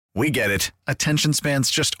We get it. Attention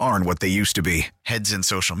spans just aren't what they used to be. Heads in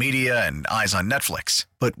social media and eyes on Netflix.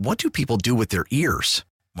 But what do people do with their ears?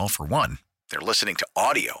 Well, for one, they're listening to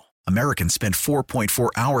audio. Americans spend 4.4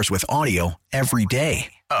 hours with audio every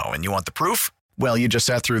day. Oh, and you want the proof? Well, you just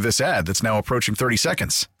sat through this ad that's now approaching 30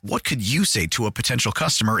 seconds. What could you say to a potential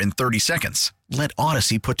customer in 30 seconds? Let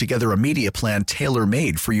Odyssey put together a media plan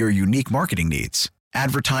tailor-made for your unique marketing needs.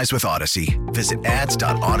 Advertise with Odyssey. Visit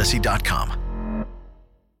ads.odyssey.com.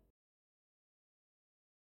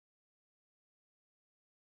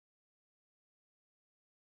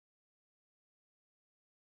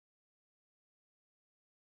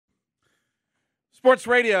 Sports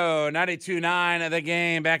Radio 92.9 The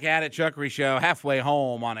Game, back at it, Chuckery Show, halfway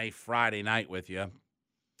home on a Friday night with you.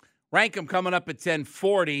 Rank 'em coming up at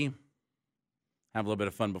 10:40. Have a little bit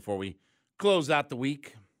of fun before we close out the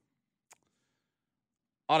week.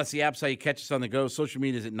 Odyssey app's how you catch us on the go. Social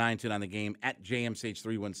media is at 929 The Game, at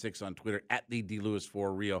JMSH316 on Twitter, at the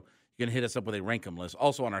DLewis4Rio. You can hit us up with a Rank 'em list.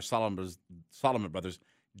 Also on our Solomon Brothers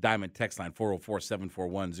Diamond text line,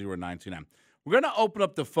 404-741-0929. We're going to open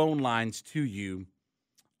up the phone lines to you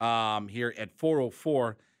here at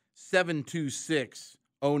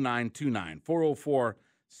 404-726-0929.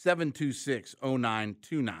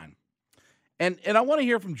 404-726-0929. And I want to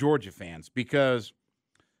hear from Georgia fans because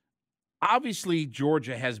obviously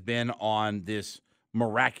Georgia has been on this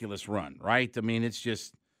miraculous run, right? I mean, it's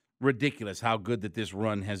just ridiculous how good that this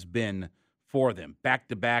run has been for them.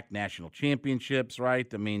 Back-to-back national championships,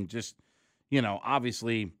 right? I mean, just,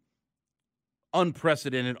 obviously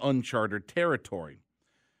unprecedented, uncharted territory.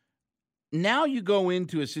 Now you go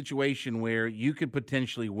into a situation where you could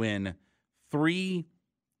potentially win 3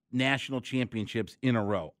 national championships in a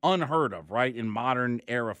row. Unheard of, right, in modern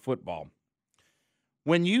era football.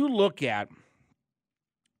 When you look at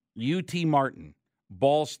UT Martin,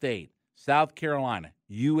 Ball State, South Carolina,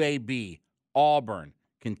 UAB, Auburn,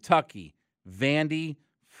 Kentucky, Vandy,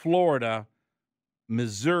 Florida,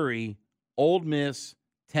 Missouri, Ole Miss,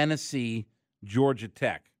 Tennessee, Georgia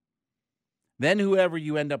Tech. Then whoever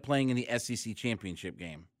you end up playing in the SEC championship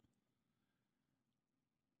game.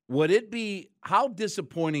 How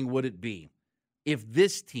disappointing would it be if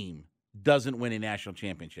this team doesn't win a national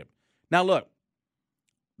championship? Now, look,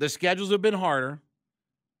 the schedules have been harder.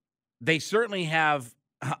 They certainly have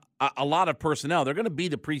a lot of personnel. They're going to be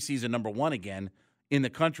the preseason number 1 again in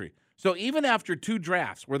the country. So even after 2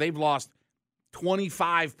 drafts where they've lost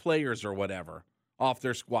 25 players or whatever off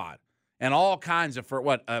their squad, and all kinds of,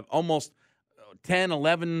 almost 10,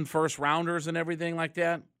 11 first-rounders and everything like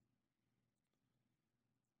that.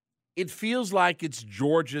 It feels like it's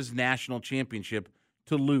Georgia's national championship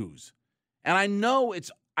to lose. And I know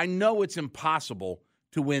it's impossible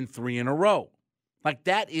to win 3 in a row. Like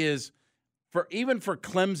that is, even for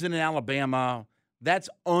Clemson and Alabama, that's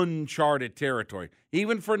uncharted territory.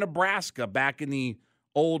 Even for Nebraska back in the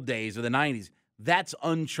old days of the 90s, that's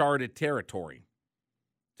uncharted territory.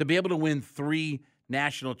 To be able to win 3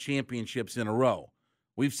 national championships in a row.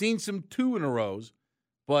 We've seen some 2 in a rows,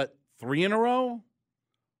 but 3 in a row?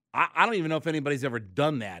 I don't even know if anybody's ever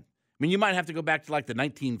done that. I mean, you might have to go back to like the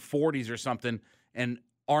 1940s or something, and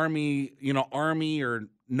Army or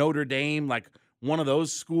Notre Dame, like one of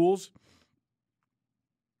those schools.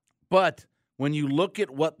 But when you look at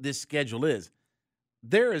what this schedule is,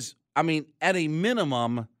 at a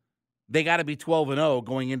minimum, they got to be 12-0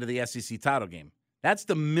 going into the SEC title game. That's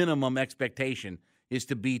the minimum expectation, is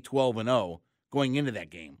to be 12-0 going into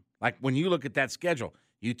that game. Like when you look at that schedule,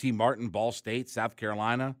 UT Martin, Ball State, South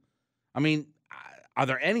Carolina. I mean, are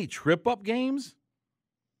there any trip-up games?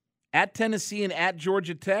 At Tennessee and at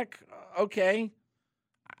Georgia Tech? Okay,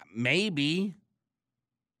 maybe.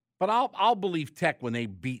 But I'll believe Tech when they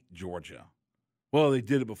beat Georgia. Well, they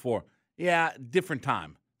did it before. Yeah, different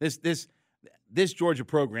time. This Georgia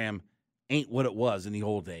program ain't what it was in the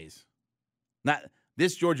old days. Not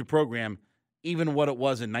this Georgia program, even what it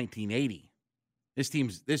was in 1980.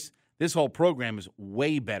 This whole program is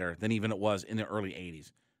way better than even it was in the early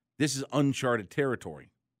 80s. This is uncharted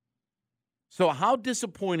territory. So how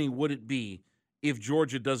disappointing would it be if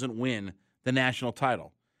Georgia doesn't win the national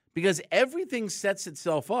title? Because everything sets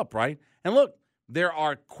itself up, right? And look, there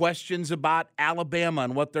are questions about Alabama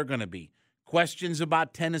and what they're going to be. Questions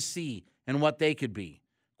about Tennessee and what they could be.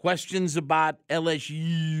 Questions about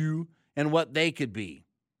LSU and what they could be.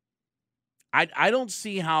 I don't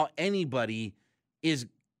see how anybody is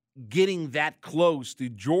getting that close to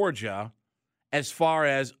Georgia as far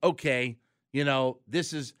as, okay,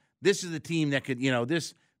 this is the team that could,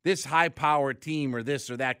 this high-powered team or this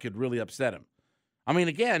or that could really upset them. I mean,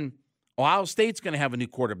 again, Ohio State's going to have a new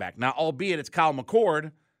quarterback. Now, albeit it's Kyle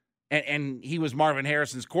McCord, and he was Marvin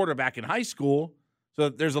Harrison's quarterback in high school, so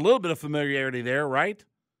there's a little bit of familiarity there, right?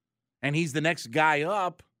 And he's the next guy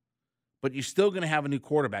up, but you're still going to have a new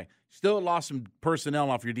quarterback. Still lost some personnel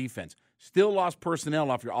off your defense. Still lost personnel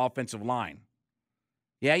off your offensive line.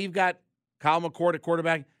 Yeah, you've got Kyle McCord at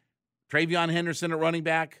quarterback, Travion Henderson at running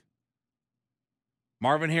back,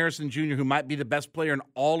 Marvin Harrison Jr., who might be the best player in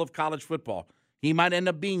all of college football. He might end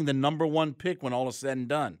up being the number one pick when all is said and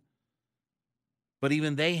done. But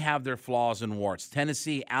even they have their flaws and warts.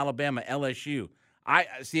 Tennessee, Alabama, LSU. I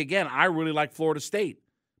really like Florida State,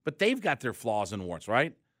 but they've got their flaws and warts,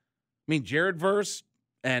 right? I mean, Jared Verse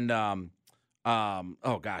and now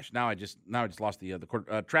I just lost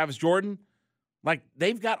the Travis Jordan. Like,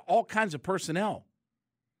 they've got all kinds of personnel.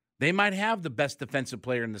 They might have the best defensive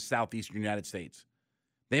player in the southeastern United States.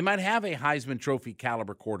 They might have a Heisman Trophy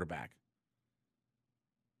caliber quarterback.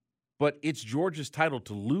 But it's Georgia's title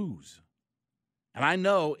to lose. And I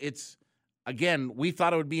know we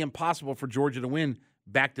thought it would be impossible for Georgia to win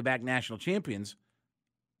back-to-back national champions.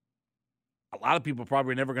 A lot of people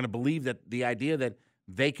probably are never going to believe that the idea that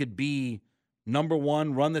they could be number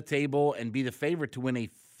one, run the table, and be the favorite to win a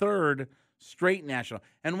third straight national.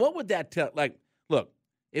 And what would that tell? Like, look,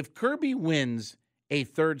 if Kirby wins a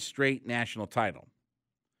third straight national title,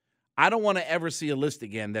 I don't want to ever see a list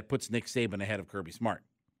again that puts Nick Saban ahead of Kirby Smart.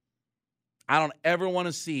 I don't ever want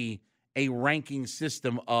to see a ranking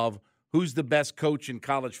system of who's the best coach in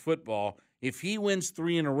college football. If he wins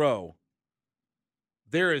 3 in a row,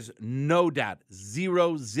 there is no doubt,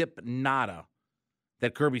 zero zip nada,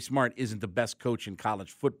 that Kirby Smart isn't the best coach in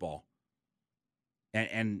college football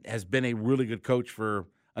and has been a really good coach for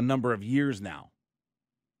a number of years now.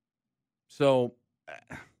 So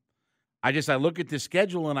I look at this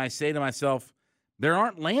schedule and I say to myself, there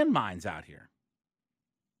aren't landmines out here.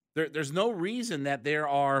 There's no reason that there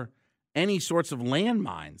are any sorts of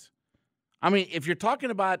landmines. I mean, if you're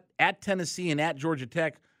talking about at Tennessee and at Georgia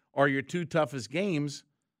Tech are your two toughest games,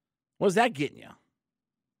 what is that getting you?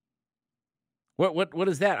 What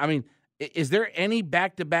is that? I mean, is there any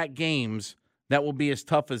back-to-back games that will be as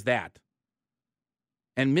tough as that?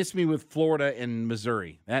 And miss me with Florida and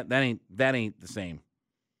Missouri. That ain't the same.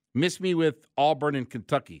 Miss me with Auburn and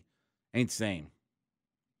Kentucky. Ain't the same.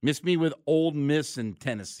 Miss me with Ole Miss and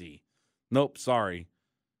Tennessee. Nope, sorry.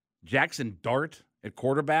 Jackson Dart at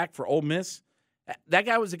quarterback for Ole Miss. That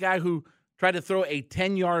guy was a guy who tried to throw a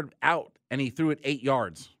 10-yard out, and he threw it 8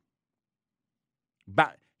 yards.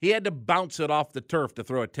 He had to bounce it off the turf to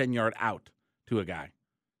throw a 10-yard out to a guy.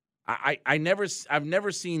 I've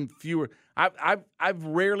never seen fewer. I've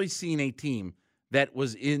rarely seen a team that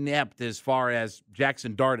was inept as far as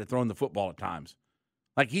Jackson Dart at throwing the football at times.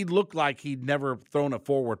 Like, he looked like he'd never thrown a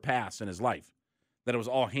forward pass in his life, that it was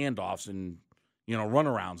all handoffs and,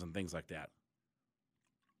 runarounds and things like that.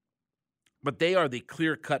 But they are the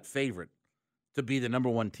clear-cut favorite to be the number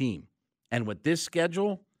one team. And with this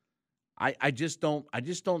schedule, I just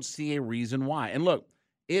don't see a reason why. And look,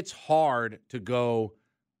 it's hard to go,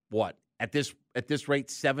 at this rate,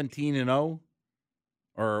 17-0?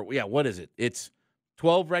 What is it? It's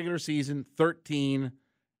 12 regular season, 15-0.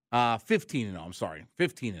 I'm sorry,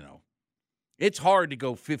 15-0. It's hard to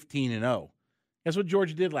go 15-0. That's what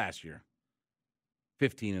Georgia did last year,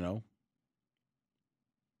 15-0.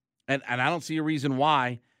 And I don't see a reason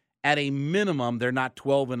why, at a minimum, they're not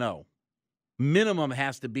 12-0. Minimum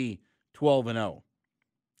has to be 12-0.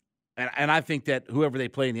 And I think that whoever they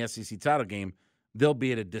play in the SEC title game, they'll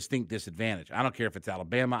be at a distinct disadvantage. I don't care if it's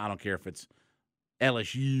Alabama. I don't care if it's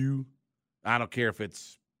LSU. I don't care if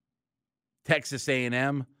it's Texas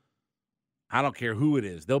A&M. I don't care who it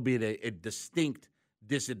is. They'll be at a distinct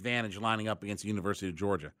disadvantage lining up against the University of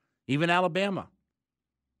Georgia. Even Alabama.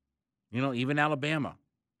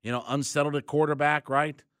 Unsettled at quarterback,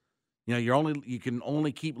 right? You can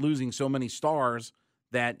only keep losing so many stars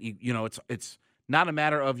that it's not a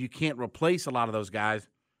matter of you can't replace a lot of those guys,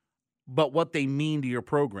 but what they mean to your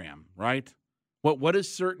program, right? What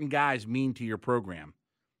does certain guys mean to your program?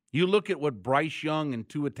 You look at what Bryce Young and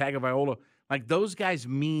Tua Tagovailoa, like, those guys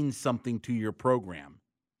mean something to your program.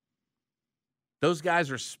 Those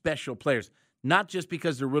guys are special players, not just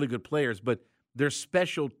because they're really good players, but they're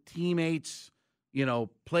special teammates,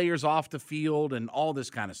 players off the field and all this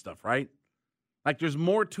kind of stuff, right? Like, there's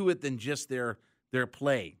more to it than just their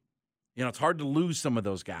play. It's hard to lose some of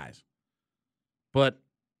those guys. But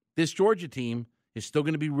this Georgia team is still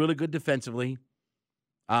going to be really good defensively.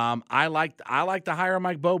 I like to hire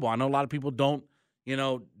Mike Bobo. I know a lot of people don't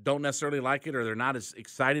necessarily like it, or they're not as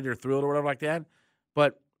excited or thrilled or whatever like that.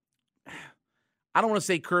 But I don't want to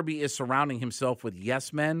say Kirby is surrounding himself with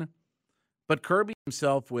yes men, but Kirby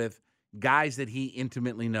himself with guys that he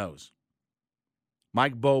intimately knows.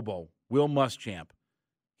 Mike Bobo, Will Muschamp.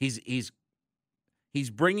 He's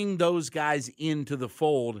bringing those guys into the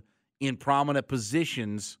fold in prominent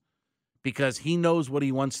positions because he knows what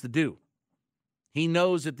he wants to do. He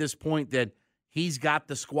knows at this point that he's got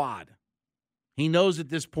the squad. He knows at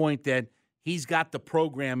this point that he's got the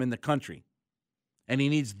program in the country. And he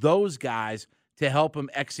needs those guys to help him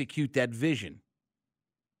execute that vision.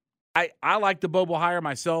 I like the Bobo hire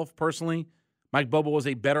myself, personally. Mike Bobo was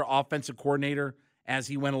a better offensive coordinator as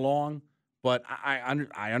he went along. But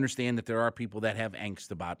I understand that there are people that have angst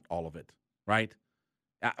about all of it, right?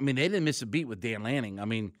 I mean, they didn't miss a beat with Dan Lanning. I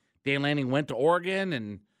mean, Dan Lanning went to Oregon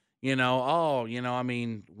and, what are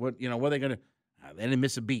they going to – they didn't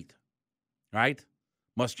miss a beat, right?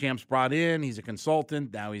 Muschamp's brought in. He's a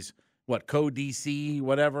consultant. Now he's, co-DC,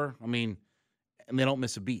 whatever. I mean, and they don't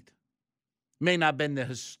miss a beat. May not have been the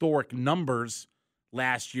historic numbers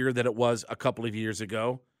last year that it was a couple of years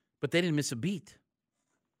ago, but they didn't miss a beat.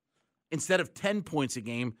 Instead of 10 points a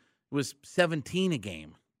game, it was 17 a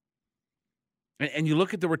game. And you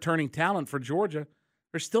look at the returning talent for Georgia,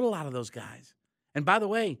 there's still a lot of those guys. And by the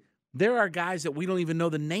way, there are guys that we don't even know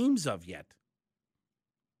the names of yet.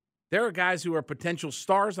 There are guys who are potential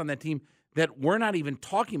stars on that team that we're not even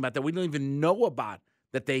talking about, that we don't even know about,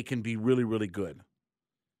 that they can be really, really good.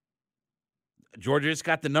 Georgia just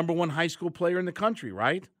got the number one high school player in the country,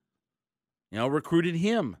 right? Recruited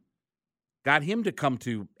him. Got him to come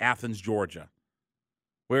to Athens, Georgia,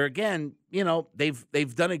 where, again,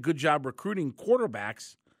 they've done a good job recruiting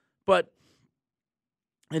quarterbacks, but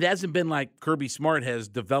it hasn't been like Kirby Smart has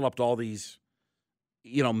developed all these,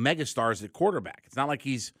 megastars at quarterback. It's not like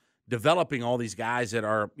he's developing all these guys that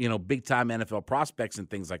are, big-time NFL prospects and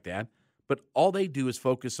things like that, but all they do is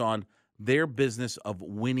focus on their business of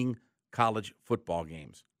winning college football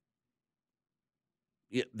games.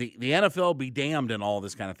 The NFL be damned and all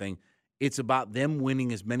this kind of thing. It's about them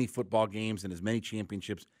winning as many football games and as many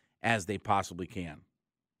championships as they possibly can.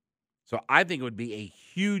 So I think it would be a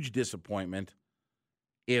huge disappointment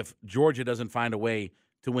if Georgia doesn't find a way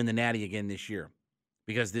to win the Natty again this year.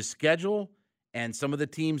 Because this schedule and some of the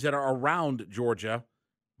teams that are around Georgia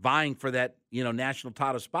vying for that, national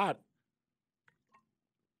title spot,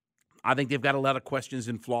 I think they've got a lot of questions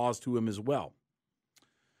and flaws to them as well.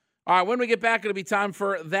 All right, when we get back, it'll be time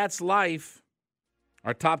for That's Life.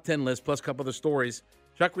 Our top 10 list, plus a couple other stories.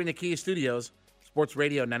 Chuckery in the Kia Studios, Sports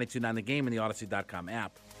Radio 92.9 The Game, and the Odyssey.com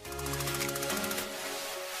app.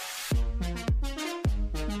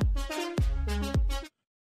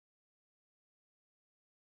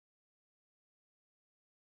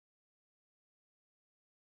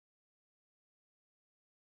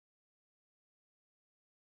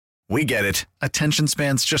 We get it. Attention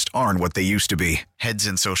spans just aren't what they used to be. Heads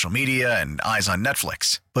in social media and eyes on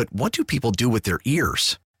Netflix. But what do people do with their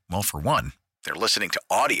ears? Well, for one, they're listening to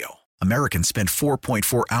audio. Americans spend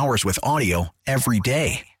 4.4 hours with audio every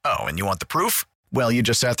day. Oh, and you want the proof? Well, you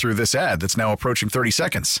just sat through this ad that's now approaching 30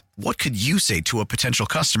 seconds. What could you say to a potential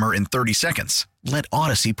customer in 30 seconds? Let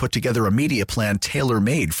Odyssey put together a media plan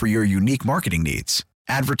tailor-made for your unique marketing needs.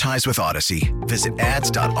 Advertise with Odyssey. Visit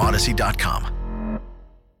ads.odyssey.com.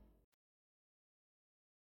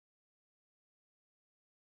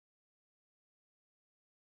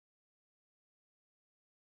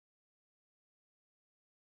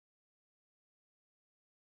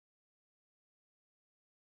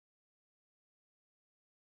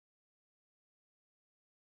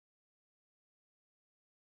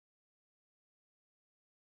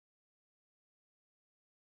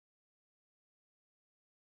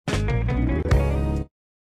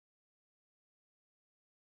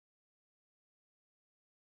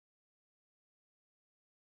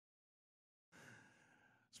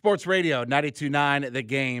 Sports Radio 92.9 The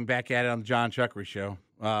Game, back at it on the Jon Chuckery Show.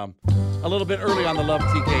 A little bit early on the Love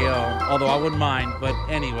TKO, although I wouldn't mind. But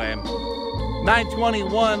anyway,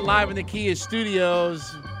 9:21 live in the Kia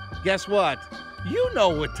Studios. Guess what? You know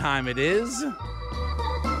what time it is.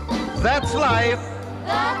 That's life.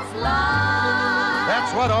 That's life.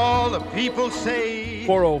 That's what all the people say.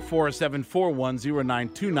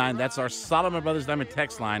 404-741-0929. That's our Solomon Brothers Diamond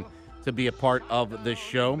text line to be a part of the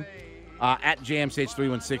show. At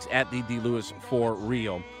JMCH316, at the D. Lewis for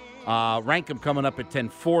real. Rank 'em coming up at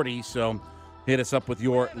 10:40, so hit us up with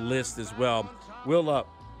your list as well. We'll,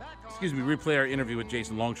 replay our interview with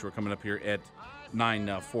Jason Longshore coming up here at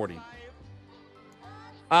 9:40.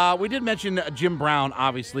 We did mention Jim Brown,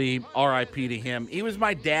 obviously, R.I.P. to him. He was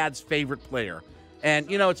my dad's favorite player.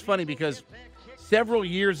 And, it's funny because several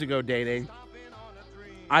years ago, Day-Day,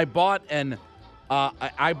 I bought a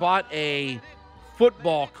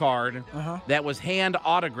football card that was hand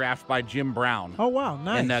autographed by Jim Brown. Oh, wow.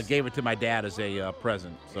 Nice. And gave it to my dad as a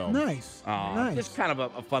present. So Nice. Nice. Just kind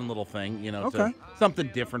of a fun little thing, Okay.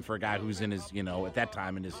 something different for a guy who's in his, at that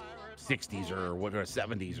time in his 60s or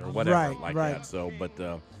 70s or whatever that. So, but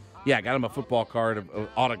I got him a football card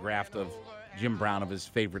autographed of Jim Brown, of his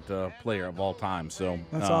favorite player of all time. So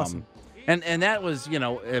that's awesome. And that was,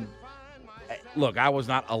 look, I was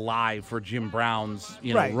not alive for Jim Brown's,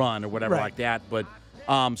 run or whatever like that, but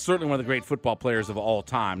certainly one of the great football players of all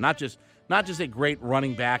time. Not just a great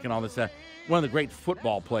running back and all this stuff. One of the great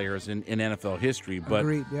football players in NFL history. But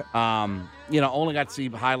Agreed, yep. Only got to see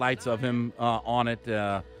highlights of him on it,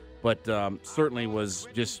 but certainly was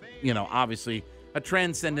just obviously a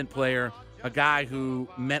transcendent player, a guy who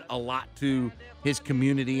meant a lot to his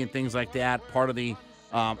community and things like that. Part of the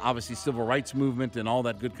obviously civil rights movement and all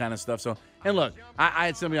that good kind of stuff. So, and look, I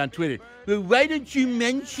had somebody on Twitter, well, why don't you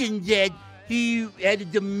mention that he had a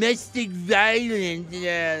domestic violence?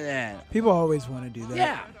 People always want to do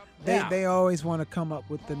that. Yeah. They always want to come up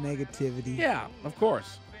with the negativity. Yeah, of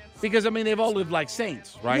course. Because, they've all lived like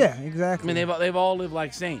saints, right? Yeah, exactly. They've all lived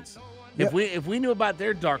like saints. Yep. If we knew about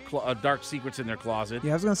their dark secrets in their closet.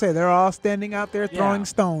 Yeah, I was going to say, they're all standing out there throwing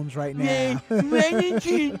stones right now. Why don't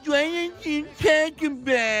you talk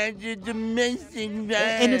about the domestic violence?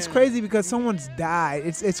 And it's crazy because someone's died.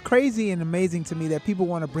 It's crazy and amazing to me that people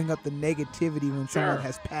want to bring up the negativity when someone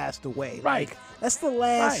has passed away. Right. Like, that's the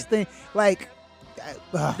last thing. Like,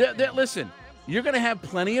 listen, you're going to have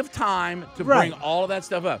plenty of time to bring all of that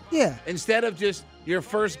stuff up. Yeah. Instead of just your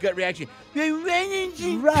first gut reaction.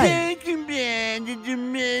 Right.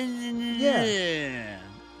 Yeah.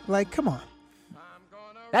 Like, come on.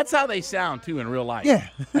 That's how they sound, too, in real life. Yeah.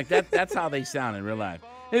 Like, that's how they sound in real life.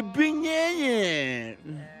 Anyway.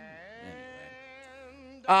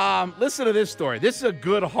 Listen to this story. This is a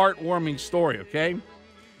good, heartwarming story, okay?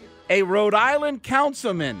 A Rhode Island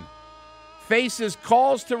councilman faces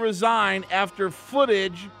calls to resign after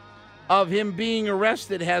footage of him being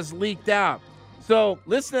arrested has leaked out. So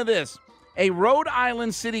listen to this. A Rhode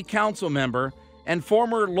Island City Council member and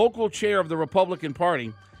former local chair of the Republican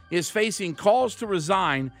Party is facing calls to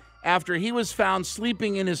resign after he was found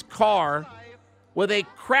sleeping in his car with a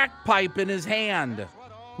crack pipe in his hand.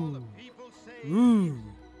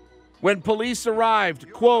 When police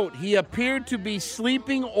arrived, quote, he appeared to be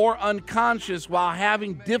sleeping or unconscious while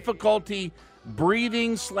having difficulty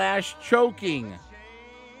breathing/choking.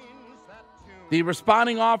 The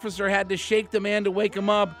responding officer had to shake the man to wake him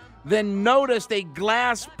up, then noticed a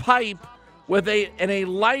glass pipe with a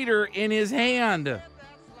lighter in his hand.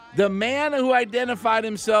 The man, who identified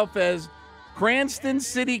himself as Cranston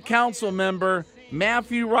City Council member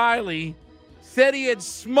Matthew Riley, said he had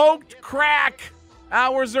smoked crack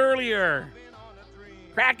hours earlier.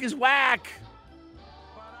 Crack is whack.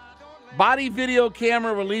 Body video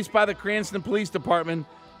camera released by the Cranston Police Department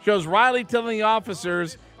shows Riley telling the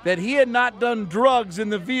officers that he had not done drugs in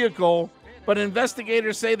the vehicle, but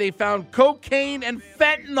investigators say they found cocaine and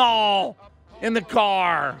fentanyl in the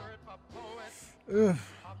car. Ugh.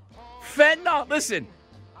 Fentanyl. Listen,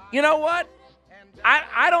 you know what?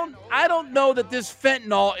 I don't know that this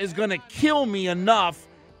fentanyl is going to kill me enough.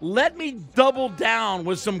 Let me double down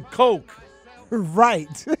with some coke.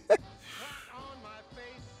 Right.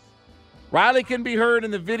 Riley can be heard in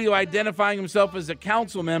the video identifying himself as a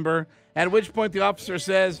council member, at which point the officer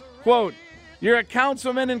says, quote, you're a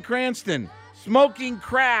councilman in Cranston, smoking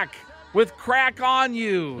crack with crack on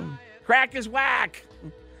you. Crack is whack.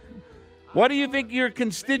 What do you think your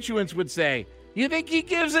constituents would say? You think he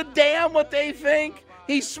gives a damn what they think?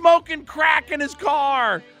 He's smoking crack in his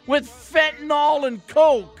car with fentanyl and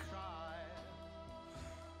coke.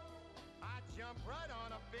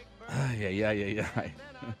 Yeah.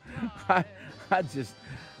 I just,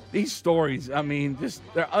 these stories,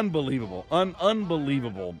 they're unbelievable.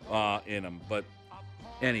 Unbelievable in them. But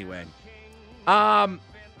anyway.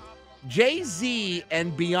 Jay-Z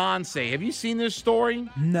and Beyonce, have you seen this story?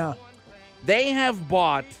 No. They have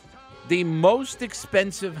bought the most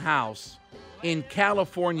expensive house in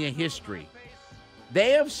California history.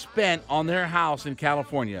 They have spent on their house in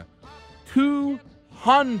California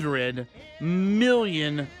 $200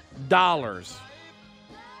 million.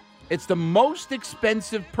 It's the most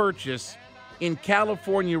expensive purchase in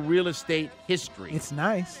California real estate history. It's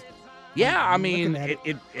nice. Yeah,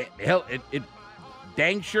 it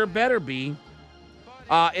dang sure better be.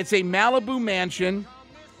 It's a Malibu mansion,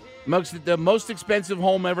 the most expensive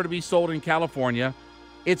home ever to be sold in California.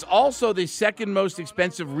 It's also the second most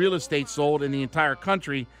expensive real estate sold in the entire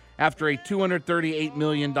country after a $238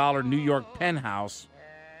 million New York penthouse.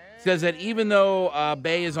 Says that even though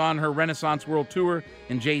Bey is on her Renaissance World Tour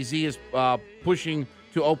and Jay-Z is pushing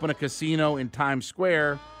to open a casino in Times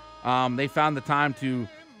Square, they found the time to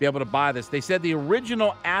be able to buy this. They said the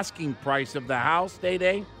original asking price of the house,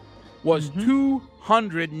 Day, was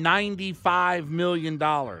 $295 million.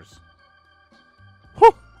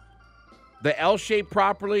 Whew. The L-shaped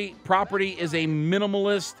property is a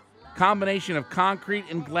minimalist combination of concrete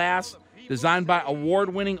and glass designed by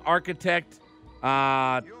award-winning architect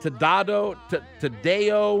Tadao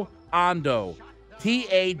Ando,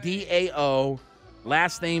 Tadao,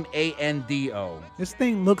 last name Ando. This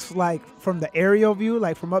thing looks like, from the aerial view,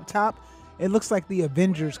 like from up top, it looks like the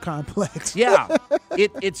Avengers complex. Yeah,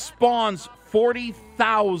 it spawns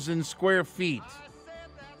 40,000 square feet.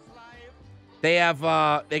 They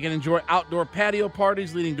can enjoy outdoor patio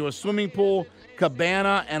parties leading to a swimming pool,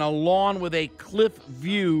 cabana, and a lawn with a cliff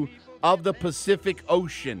view of the Pacific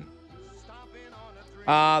Ocean.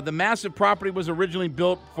 The massive property was originally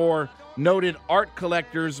built for noted art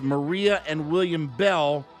collectors Maria and William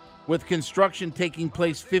Bell, with construction taking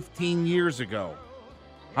place 15 years ago.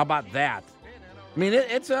 How about that? I mean,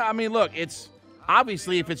 it's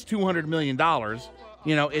obviously, if it's $200 million,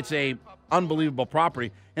 it's a unbelievable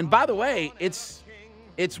property. And by the way, it's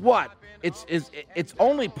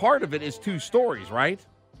only part of it is 2 stories, right?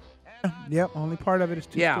 Yep, only part of it is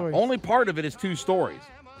two stories. Yeah, only part of it is 2 stories.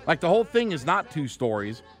 Like, the whole thing is not 2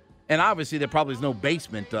 stories. And obviously there probably is no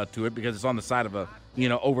basement to it because it's on the side of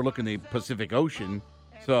overlooking the Pacific Ocean.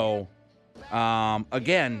 So,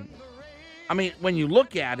 again, I mean, when you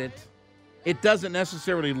look at it, it doesn't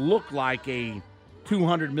necessarily look like a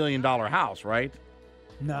 $200 million house, right?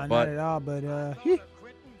 No, not at all, but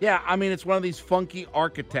yeah, I mean, it's one of these funky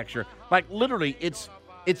architecture. Like, literally, it's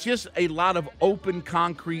just a lot of open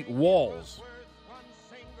concrete walls.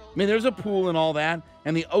 I mean, there's a pool and all that,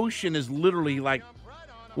 and the ocean is literally like,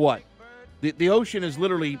 what? The ocean is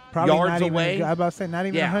literally probably yards away. I was about to say, not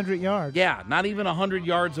even 100 yards. Yeah, not even 100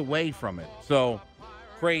 yards away from it. So,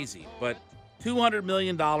 crazy. But $200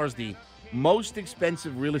 million, the most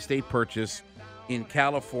expensive real estate purchase in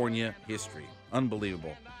California history.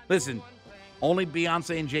 Unbelievable. Listen, only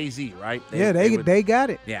Beyonce and Jay-Z, right? They got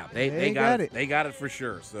it. Yeah, they got it. They got it for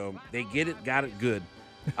sure. So they got it good.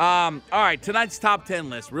 All right, tonight's top 10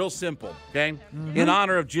 list, real simple, okay? In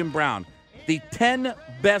honor of Jim Brown, the 10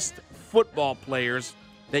 best football players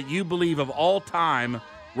that you believe of all time,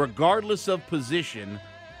 regardless of position.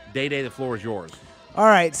 Day, the floor is yours. All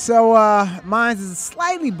right, so mine is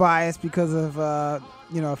slightly biased because of a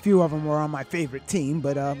few of them were on my favorite team,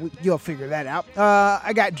 but you'll figure that out.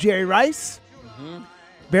 I got Jerry Rice,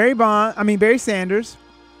 Barry Sanders.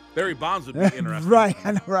 Barry Bonds would be interesting. Right,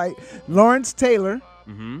 I know, right. Lawrence Taylor,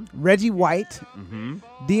 Reggie White,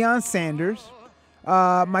 Deion Sanders.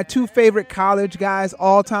 My 2 favorite college guys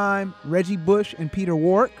all time, Reggie Bush and Peter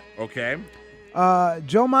Warrick. Okay.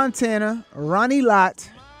 Joe Montana, Ronnie Lott,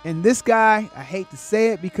 and this guy, I hate to say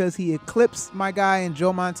it because he eclipsed my guy in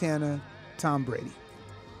Joe Montana, Tom Brady.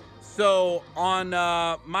 So on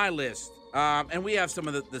my list, and we have some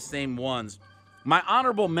of the same ones, my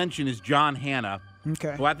honorable mention is John Hanna,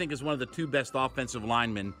 who I think is one of the 2 best offensive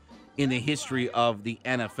linemen in the history of the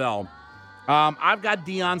NFL. I've got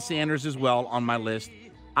Deion Sanders as well on my list.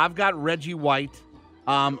 I've got Reggie White.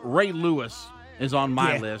 Ray Lewis is on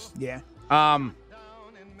my list. Yeah.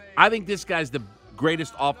 I think this guy's the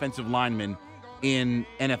greatest offensive lineman in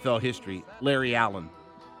NFL history. Larry Allen,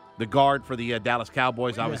 the guard for the Dallas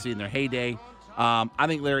Cowboys, obviously in their heyday. I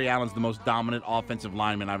think Larry Allen's the most dominant offensive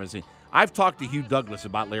lineman I've ever seen. I've talked to Hugh Douglas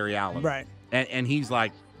about Larry Allen. Right. And he's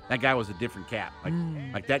like, that guy was a different cat.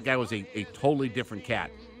 Like that guy was a totally different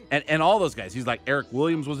cat. And all those guys. He's like, Eric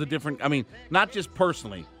Williams was a different, I mean, not just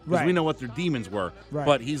personally, because we know what their demons were. Right.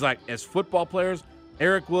 But he's like, as football players,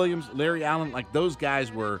 Eric Williams, Larry Allen, like those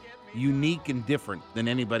guys were unique and different than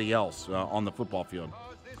anybody else on the football field.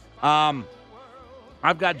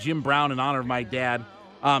 I've got Jim Brown in honor of my dad.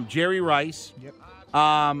 Jerry Rice. Yep.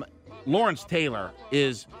 Lawrence Taylor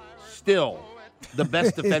is still the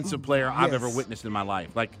best defensive player I've ever witnessed in my life.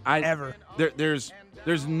 Like there's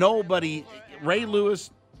nobody, Ray Lewis,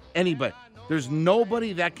 anybody. There's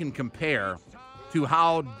nobody that can compare to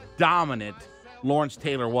how dominant Lawrence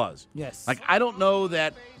Taylor was. Yes. Like I don't know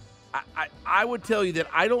that I would tell you that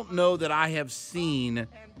I don't know that I have seen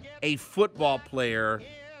a football player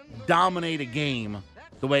dominate a game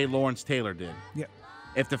the way Lawrence Taylor did. Yep.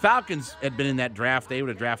 If the Falcons had been in that draft, they would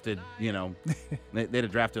have drafted, they'd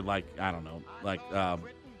have drafted like, I don't know, like they'd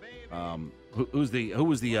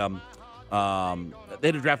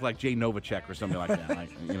have drafted like Jay Novacek or something like that. Like,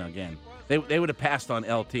 again, they would have passed on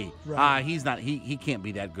LT. Right. He's not, he can't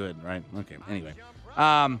be that good, right? Okay, anyway.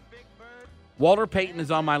 Walter Payton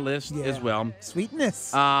is on my list as well.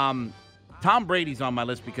 Sweetness. Tom Brady's on my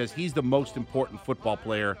list because he's the most important football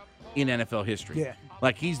player in NFL history. Yeah.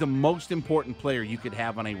 Like, he's the most important player you could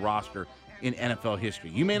have on a roster in NFL history.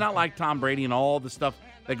 You may not like Tom Brady and all the stuff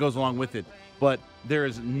that goes along with it, but there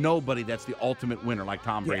is nobody that's the ultimate winner like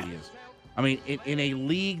Tom Brady is. I mean, in a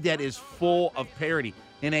league that is full of parity,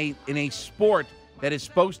 in a sport that is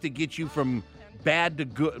supposed to get you from bad to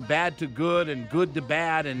good, and good to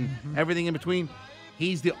bad, and everything in between,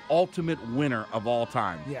 he's the ultimate winner of all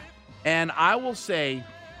time. Yeah. And I will say,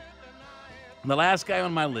 the last guy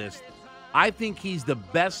on my list, I think he's the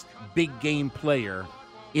best big game player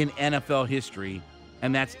in NFL history,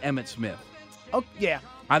 and that's Emmitt Smith. Oh, yeah.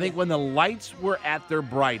 I think when the lights were at their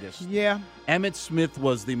brightest, Emmitt Smith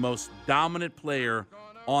was the most dominant player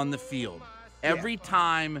on the field. Every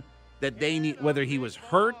time that they need, whether he was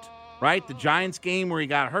hurt, right, the Giants game where he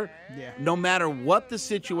got hurt, no matter what the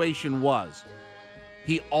situation was,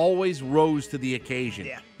 he always rose to the occasion.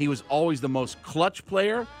 Yeah. He was always the most clutch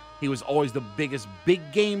player. He was always the biggest big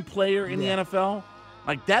game player in the NFL.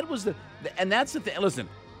 Like, that was and that's the thing. Listen,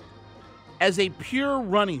 as a pure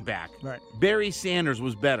running back, Barry Sanders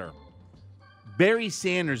was better. Barry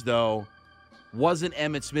Sanders, though, wasn't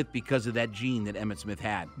Emmitt Smith because of that gene that Emmitt Smith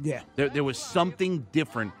had. Yeah. There was something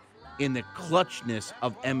different in the clutchness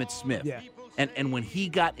of Emmitt Smith. Yeah. And when he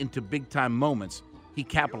got into big-time moments, he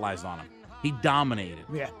capitalized on them. He dominated.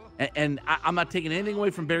 Yeah. And I'm not taking anything away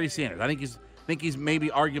from Barry Sanders. I think he's maybe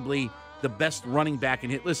arguably the best running back in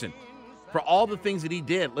hit. Listen, for all the things that he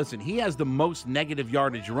did, he has the most negative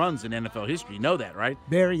yardage runs in NFL history. You know that, right?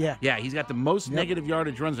 Barry, yeah. Yeah, he's got the most negative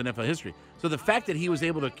yardage runs in NFL history. So the fact that he was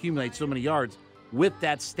able to accumulate so many yards with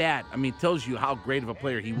that stat, I mean, tells you how great of a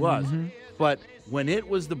player he was. But when it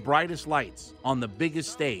was the brightest lights on the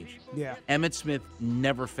biggest stage, Emmitt Smith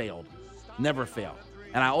never failed. Never failed.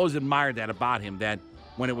 And I always admired that about him, that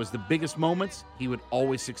when it was the biggest moments, he would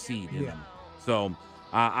always succeed in them. So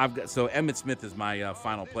so Emmitt Smith is my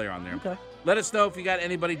final player on there. Okay. Let us know if you got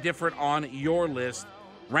anybody different on your list.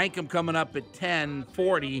 Rank them coming up at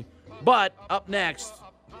 10:40. But up next,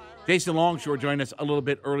 Jason Longshore joined us a little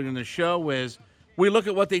bit earlier in the show as we look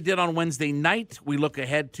at what they did on Wednesday night. We look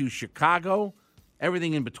ahead to Chicago,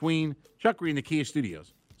 everything in between. Chuckery in the Kia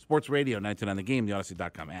Studios. Sports Radio 910 on the Game, the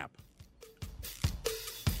Odyssey.com app.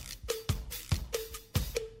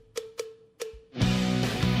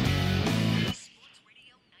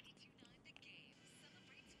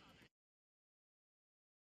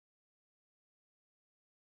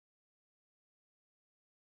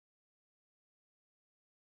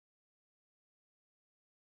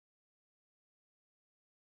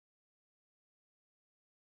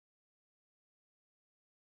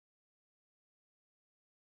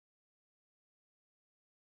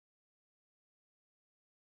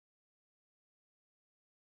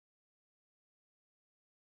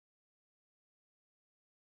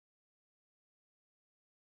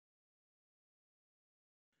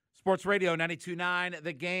 Sports Radio 92.9,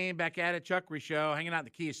 The Game, back at it, Chuckery Show, hanging out in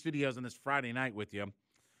the Kia Studios on this Friday night with you.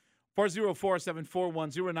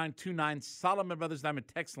 404-741-0929, Solomon Brothers Diamond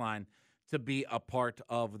text line to be a part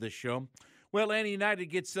of the show. Well, Atlanta United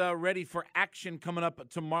gets ready for action coming up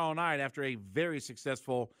tomorrow night after a very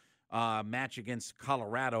successful match against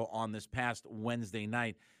Colorado on this past Wednesday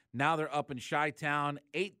night. Now they're up in Chi-Town,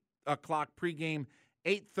 8 o'clock pregame,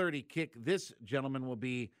 8:30 kick. This gentleman will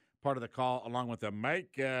be part of the call, along with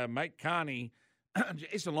Mike Connie.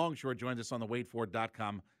 Jason Longshore joins us on the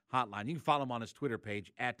WadeFord.com hotline. You can follow him on his Twitter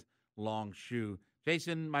page, @Longshoe.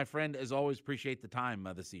 Jason, my friend, as always, appreciate the time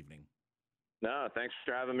this evening. No, thanks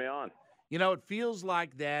for having me on. You know, it feels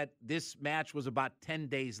like that this match was about 10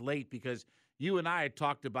 days late because you and I had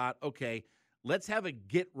talked about, okay, let's have a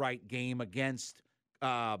get-right game against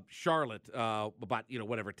Charlotte about,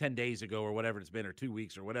 10 days ago or whatever it's been, or 2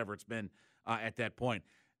 weeks or whatever it's been at that point.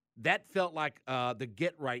 That felt like the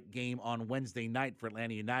get-right game on Wednesday night for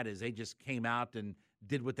Atlanta United as they just came out and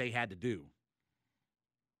did what they had to do.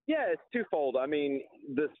 Yeah, it's twofold. I mean,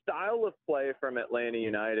 the style of play from Atlanta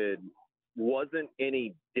United wasn't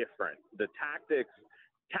any different. The tactics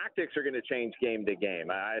are going to change game to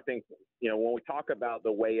game. I think, when we talk about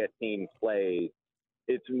the way a team plays,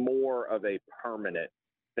 it's more of a permanent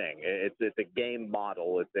thing. It's a game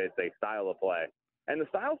model. It's a style of play. And the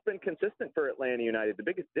style's been consistent for Atlanta United. The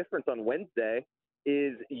biggest difference on Wednesday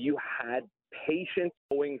is you had patience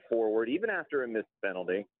going forward, even after a missed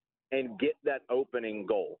penalty, and get that opening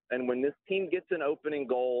goal. And when this team gets an opening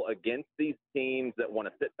goal against these teams that want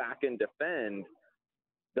to sit back and defend,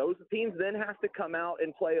 those teams then have to come out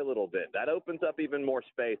and play a little bit. That opens up even more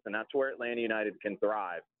space, and that's where Atlanta United can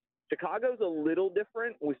thrive. Chicago's a little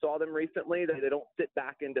different. We saw them recently. They don't sit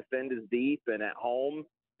back and defend as deep, and at home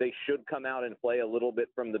they should come out and play a little bit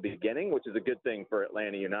from the beginning, which is a good thing for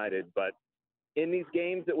Atlanta United. But in these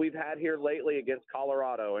games that we've had here lately against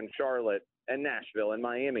Colorado and Charlotte and Nashville and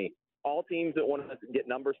Miami, all teams that want to get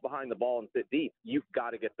numbers behind the ball and sit deep, you've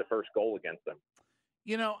got to get the first goal against them.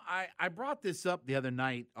 You know, I brought this up the other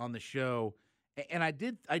night on the show, and I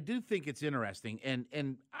do think it's interesting,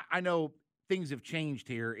 and I know things have changed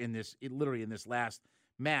here literally in this last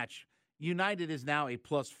match. United is now a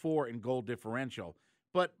 +4 in goal differential,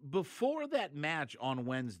 but before that match on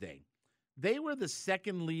Wednesday, they were the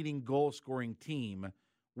second leading goal-scoring team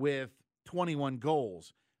with 21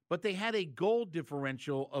 goals, but they had a goal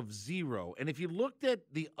differential of 0. And if you looked at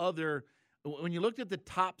when you looked at the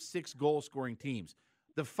top 6 goal-scoring teams,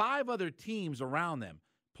 the 5 other teams around them,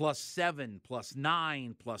 +7,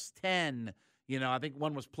 +9, +10, I think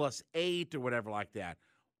one was +8 or whatever like that.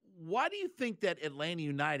 Why do you think that Atlanta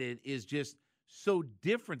United is just so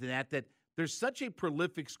different than that there's such a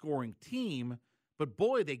prolific scoring team, but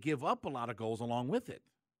boy, they give up a lot of goals along with it?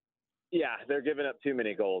 Yeah, they're giving up too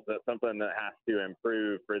many goals. That's something that has to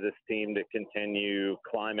improve for this team to continue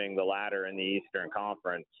climbing the ladder in the Eastern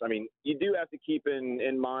Conference. I mean, you do have to keep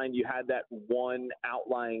in mind you had that one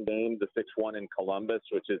outlying game, the 6-1 in Columbus,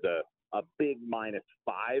 which is a big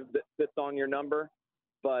 -5 that sits on your number.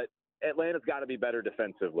 But Atlanta's got to be better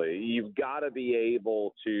defensively. You've got to be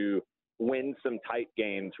able to win some tight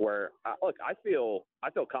games where, look, I feel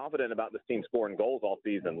confident about this team scoring goals all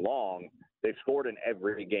season long. They've scored in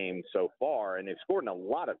every game so far, and they've scored in a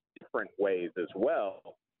lot of different ways as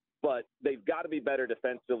well. But they've got to be better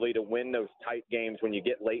defensively to win those tight games when you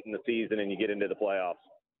get late in the season and you get into the playoffs.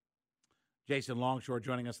 Jason Longshore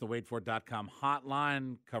joining us, the waitfor.com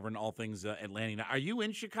hotline, covering all things Atlanta. Are you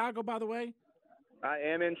in Chicago, by the way? I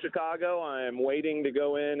am in Chicago. I'm waiting to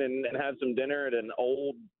go in and have some dinner at an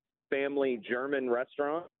old family German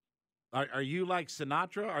restaurant. Are you like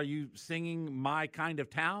Sinatra? Are you singing My Kind of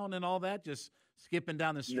Town and all that? Just skipping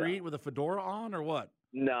down the street with a fedora on or what?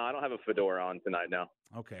 No, I don't have a fedora on tonight, no.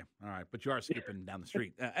 Okay, all right. But you are skipping down the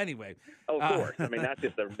street. Anyway. Of course. I mean, that's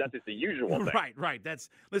just the usual thing. Right.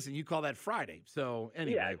 Listen, you call that Friday. So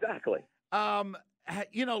anyway. Yeah, exactly.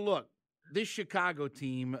 Look, this Chicago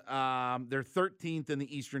team, they're 13th in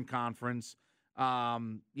the Eastern Conference.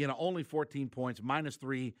 Only 14 points,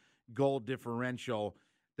 -3 goal differential.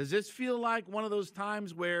 Does this feel like one of those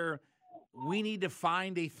times where we need to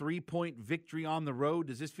find a 3-point victory on the road?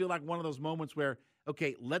 Does this feel like one of those moments where,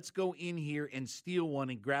 okay, let's go in here and steal one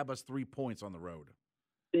and grab us 3 points on the road?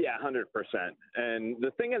 Yeah, 100%. And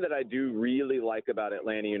the thing that I do really like about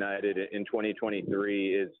Atlanta United in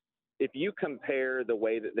 2023 is if you compare the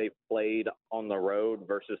way that they've played on the road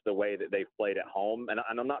versus the way that they've played at home, and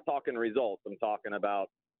I'm not talking results, I'm talking about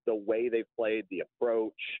the way they've played, the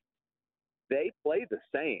approach, they play the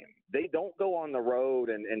same. They don't go on the road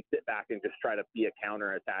and sit back and just try to be a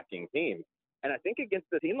counter-attacking team. And I think against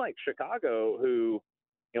a team like Chicago, who,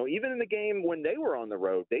 even in the game when they were on the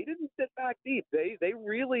road, they didn't sit back deep. They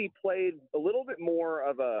really played a little bit more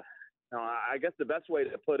of a, I guess the best way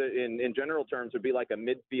to put it in general terms would be like a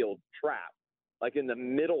midfield trap. Like in the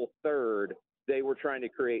middle third, they were trying to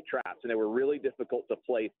create traps, and they were really difficult to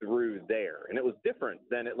play through there. And it was different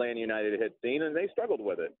than Atlanta United had seen, and they struggled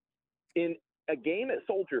with it. In a game at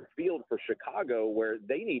Soldier Field for Chicago where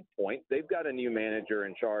they need points, they've got a new manager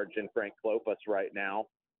in charge in Frank Klopas right now,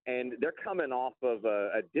 and they're coming off of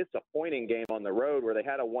a disappointing game on the road where they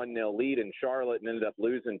had a 1-0 lead in Charlotte and ended up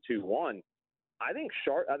losing 2-1. I think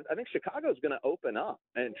Chicago's going to open up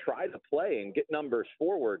and try to play and get numbers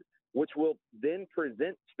forward, which will then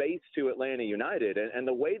present space to Atlanta United. And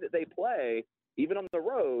the way that they play, even on the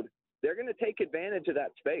road, they're going to take advantage of that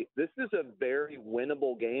space. This is a very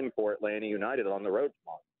winnable game for Atlanta United on the road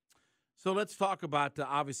tomorrow. So let's talk about,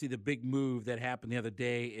 obviously, the big move that happened the other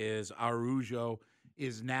day is Araujo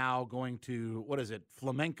is now going to, what is it,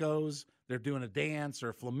 flamencos? They're doing a dance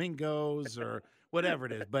or flamingos or whatever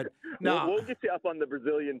it is. But no. We'll get you up on the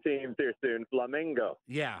Brazilian teams here soon, Flamengo.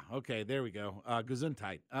 Yeah, okay, there we go.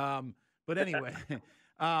 Gesundheit. But anyway,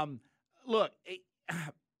 look,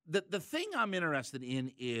 the thing I'm interested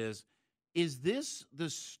in is this the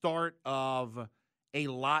start of a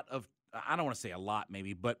lot of, I don't want to say a lot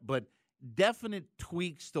maybe, but definite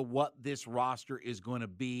tweaks to what this roster is going to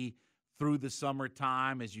be through the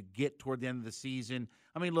summertime as you get toward the end of the season?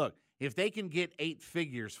 I mean, look, if they can get 8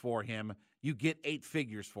 figures for him, you get 8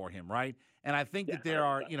 figures for him, right? And I think that there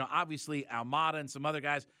are, obviously Almada and some other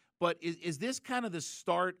guys, but is this kind of the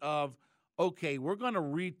start of, okay, we're going to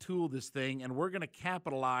retool this thing and we're going to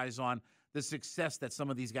capitalize on the success that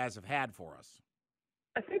some of these guys have had for us?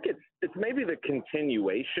 I think it's maybe the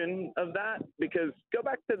continuation of that, because go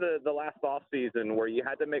back to the last offseason where you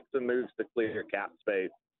had to make some moves to clear your cap space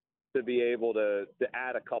to be able to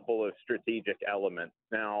add a couple of strategic elements.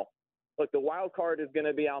 Now, look, the wild card is going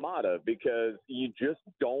to be Almada, because you just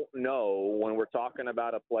don't know when we're talking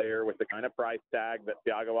about a player with the kind of price tag that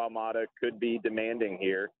Thiago Almada could be demanding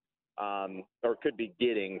here, or could be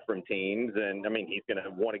getting from teams. And, I mean, he's going to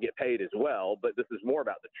want to get paid as well, but this is more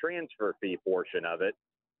about the transfer fee portion of it.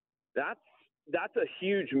 That's a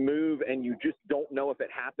huge move, and you just don't know if it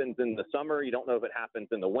happens in the summer. You don't know if it happens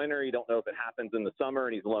in the winter. You don't know if it happens in the summer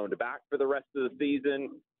and he's loaned back for the rest of the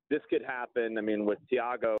season. This could happen. I mean, with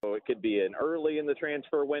Thiago, it could be an early in the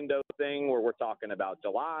transfer window thing where we're talking about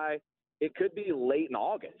July. It could be late in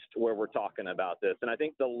August where we're talking about this. And I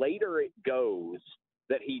think the later it goes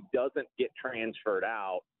that he doesn't get transferred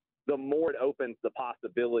out, the more it opens the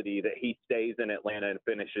possibility that he stays in Atlanta and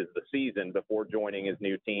finishes the season before joining his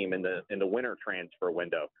new team in the winter transfer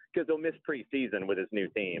window, because he'll miss preseason with his new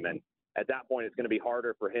team. And at that point, it's going to be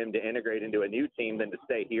harder for him to integrate into a new team than to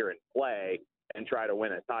stay here and play and try to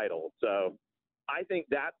win a title. So I think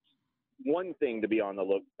that's one thing to be on the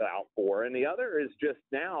lookout for. And the other is just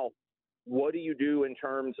now, what do you do in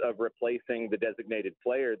terms of replacing the designated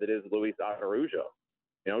player that is Luis Araujo?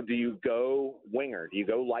 You know, do you go winger? Do you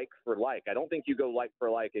go like for like? I don't think you go like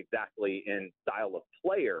for like exactly in style of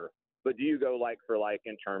player, but do you go like for like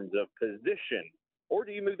in terms of position? Or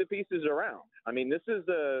do you move the pieces around? I mean, this is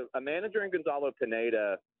a manager in Gonzalo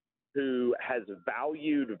Pineda who has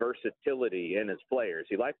valued versatility in his players.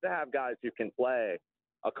 He likes to have guys who can play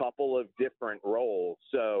a couple of different roles.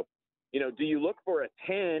 So, you know, do you look for a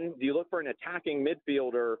 10? Do you look for an attacking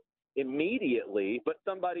midfielder immediately, but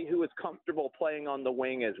somebody who is comfortable playing on the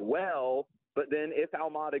wing as well? But then if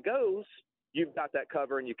Almada goes, you've got that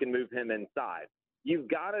cover and you can move him inside. You've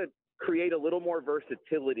got to create a little more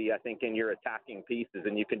versatility, I think, in your attacking pieces,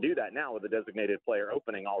 and you can do that now with a designated player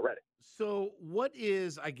opening already. So what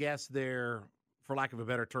is, I guess, their, for lack of a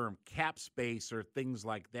better term, cap space or things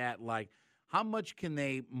like that? Like, how much can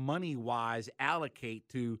they money-wise allocate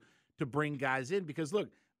to bring guys in? Because, look,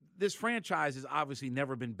 this franchise has obviously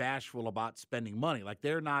never been bashful about spending money. Like,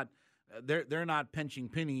 they're not pinching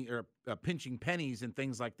pennies and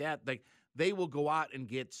things like that. Like, they will go out and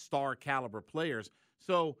get star caliber players.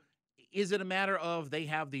 So is it a matter of they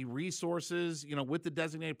have the resources, you know, with the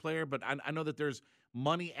designated player, but I know that there's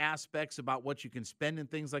money aspects about what you can spend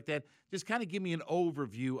and things like that. Just kind of give me an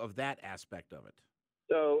overview of that aspect of it.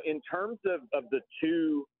 So in terms of the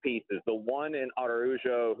two pieces, the one in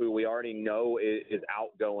Araujo, who we already know is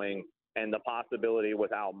outgoing, and the possibility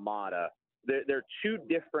with Almada, they're two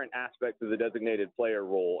different aspects of the designated player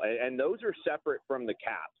role, and those are separate from the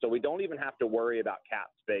cap. So we don't even have to worry about cap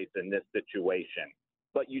space in this situation.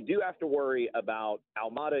 But you do have to worry about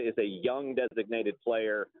Almada is a young designated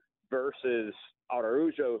player versus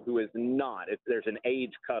Araujo, who is not. There's an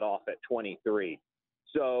age cutoff at 23.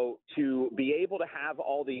 So to be able to have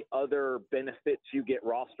all the other benefits you get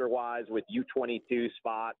roster-wise with U22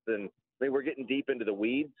 spots, and I mean, we're getting deep into the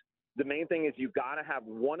weeds. The main thing is you've got to have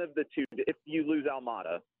one of the two. If you lose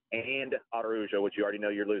Almada and Araujo, which you already know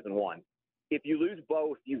you're losing one, if you lose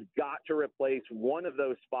both, you've got to replace one of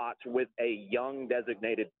those spots with a young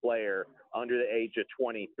designated player under the age of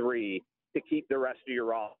 23 to keep the rest of your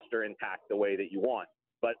roster intact the way that you want.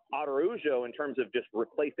 But Araujo, in terms of just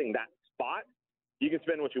replacing that spot, you can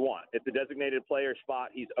spend what you want. It's a designated player spot.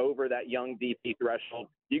 He's over that young DP threshold.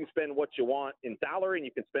 You can spend what you want in salary, and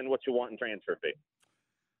you can spend what you want in transfer fee.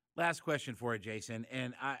 Last question for you, Jason,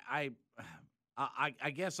 and I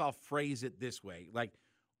guess I'll phrase it this way. Like,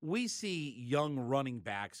 we see young running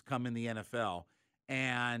backs come in the NFL,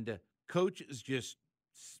 and coaches just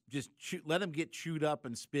let them get chewed up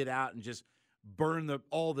and spit out and just burn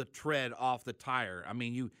all the tread off the tire. I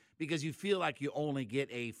mean, because you feel like you only get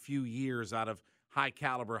a few years out of high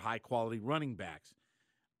caliber, high quality running backs.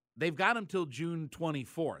 They've got them till June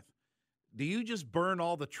 24th. Do you just burn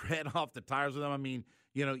all the tread off the tires with them? I mean,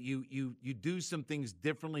 you know, you do some things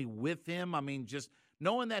differently with him. I mean, just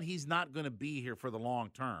knowing that he's not going to be here for the long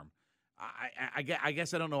term. I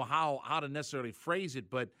guess I don't know how to necessarily phrase it,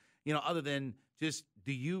 but, you know, other than just,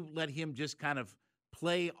 do you let him just kind of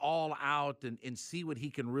play all out and see what he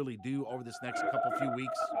can really do over this next few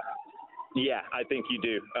weeks? Yeah, I think you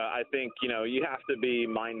do. I think, you know, you have to be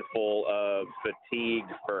mindful of fatigue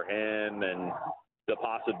for him and the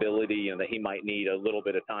possibility, you know, that he might need a little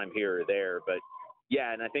bit of time here or there. But,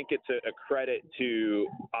 yeah, and I think it's a credit to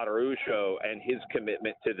Araujo and his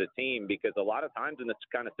commitment to the team, because a lot of times in this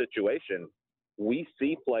kind of situation, we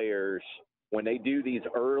see players when they do these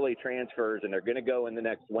early transfers and they're going to go in the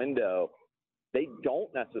next window, they don't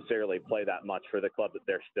necessarily play that much for the club that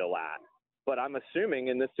they're still at. But I'm assuming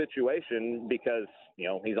in this situation, because,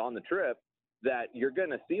 he's on the trip, that you're going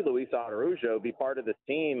to see Luis Araujo be part of this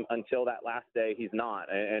team until that last day he's not.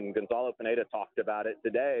 And Gonzalo Pineda talked about it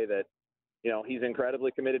today that, he's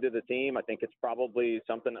incredibly committed to the team. I think it's probably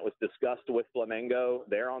something that was discussed with Flamengo.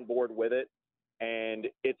 They're on board with it. And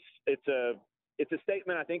it's a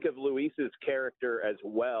statement, I think, of Luis's character as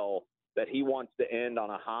well, that he wants to end on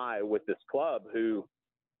a high with this club who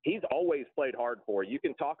he's always played hard for. You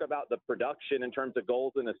can talk about the production in terms of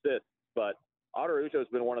goals and assists, but Araujo's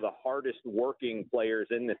been one of the hardest working players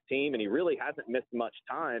in this team, and he really hasn't missed much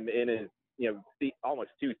time in his, almost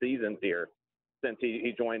 2 seasons here since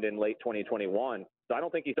he joined in late 2021. So I don't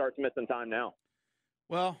think he starts missing time now.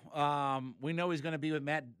 Well, we know he's going to be with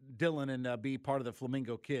Matt Dillon and be part of the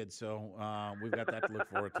Flamingo Kids, so we've got that to look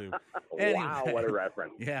forward to. Anyway, wow, what a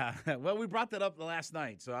reference! Yeah, well, we brought that up last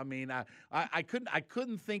night, so I mean, I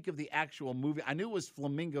couldn't think of the actual movie. I knew it was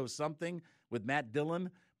Flamingo something with Matt Dillon,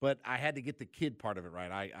 but I had to get the kid part of it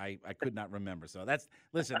right. I could not remember. So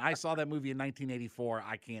listen. I saw that movie in 1984.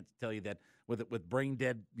 I can't tell you that with brain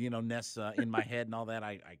dead ness in my head and all that.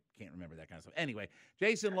 I can't remember that kind of stuff. Anyway,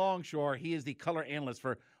 Jason Longshore, he is the color analyst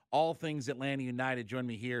for all things Atlanta United. Join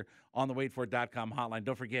me here on the waitfor.com hotline.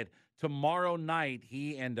 Don't forget, tomorrow night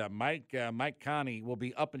he and Mike Connie will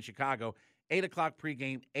be up in Chicago. 8:00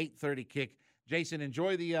 pregame, 8:30 kick. Jason,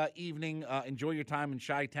 enjoy the evening. Enjoy your time in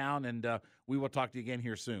Chi-Town, and we will talk to you again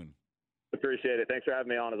here soon. Appreciate it. Thanks for having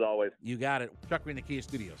me on, as always. You got it. Chuckery in the Kia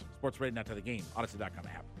Studios. Sports Radio, not to the game. Odyssey.com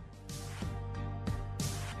app.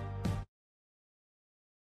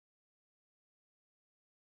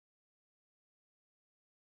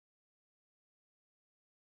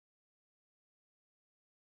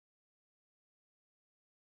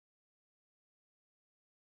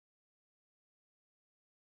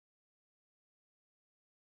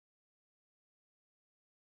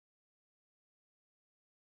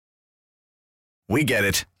 We get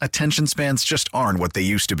it. Attention spans just aren't what they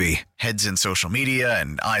used to be. Heads in social media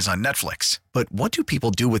and eyes on Netflix. But what do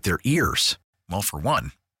people do with their ears? Well, for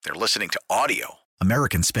one, they're listening to audio.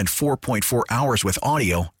 Americans spend 4.4 hours with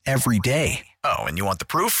audio every day. Oh, and you want the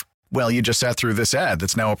proof? Well, you just sat through this ad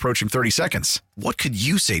that's now approaching 30 seconds. What could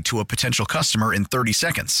you say to a potential customer in 30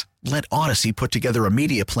 seconds? Let Odyssey put together a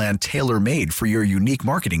media plan tailor-made for your unique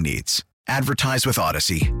marketing needs. Advertise with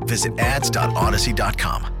Odyssey. Visit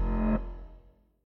ads.odyssey.com.